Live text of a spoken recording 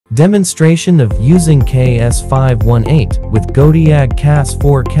Demonstration of using CAS518 with GODIAG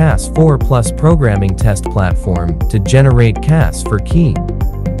CAS4 Plus programming test platform to generate CAS4 key.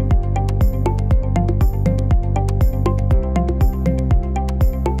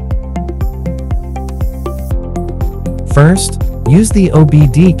 First, use the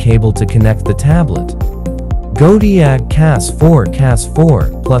OBD cable to connect the tablet. GODIAG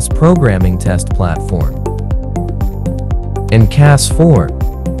CAS4 Plus programming test platform and CAS4.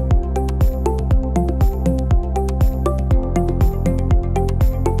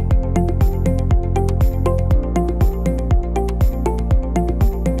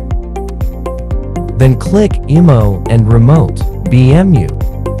 Then click IMO and Remote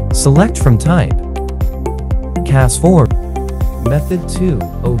BMU. Select from type CAS4. Method 2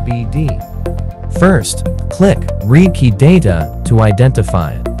 OBD. First, click Read Key Data to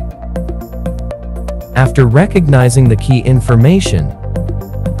identify it. After recognizing the key information,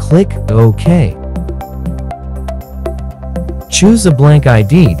 click OK. Choose a blank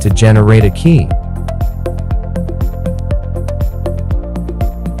ID to generate a key.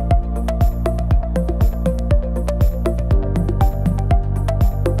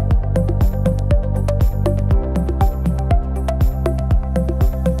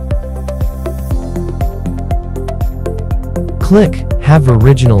 Click Have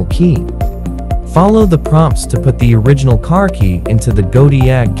Original Key. Follow the prompts to put the original car key into the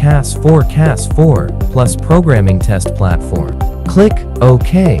GODIAG CAS4 Plus programming test platform. Click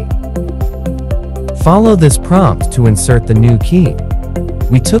OK. Follow this prompt to insert the new key.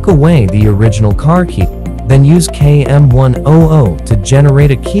 We took away the original car key, then use KM100 to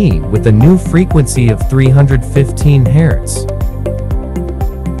generate a key with a new frequency of 315 Hz.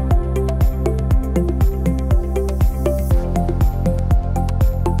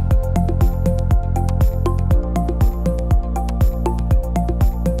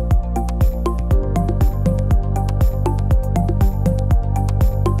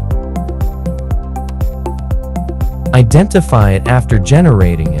 Identify it after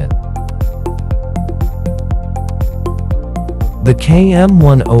generating it. The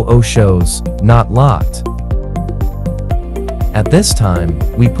KM100 shows Not Locked. At this time,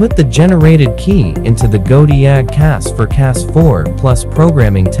 we put the generated key into the GODIAG CAS4 Plus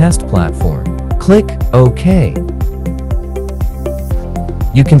programming test platform. Click OK.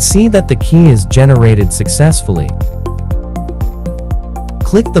 You can see that the key is generated successfully.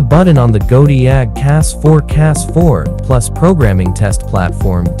 Click the button on the GODIAG CAS4 Plus programming test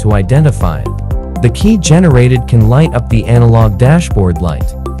platform to identify it. The key generated can light up the analog dashboard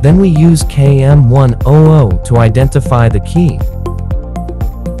light. Then we use KM100 to identify the key.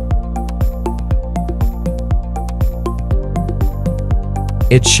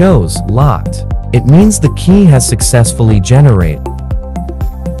 It shows locked. It means the key has successfully generated.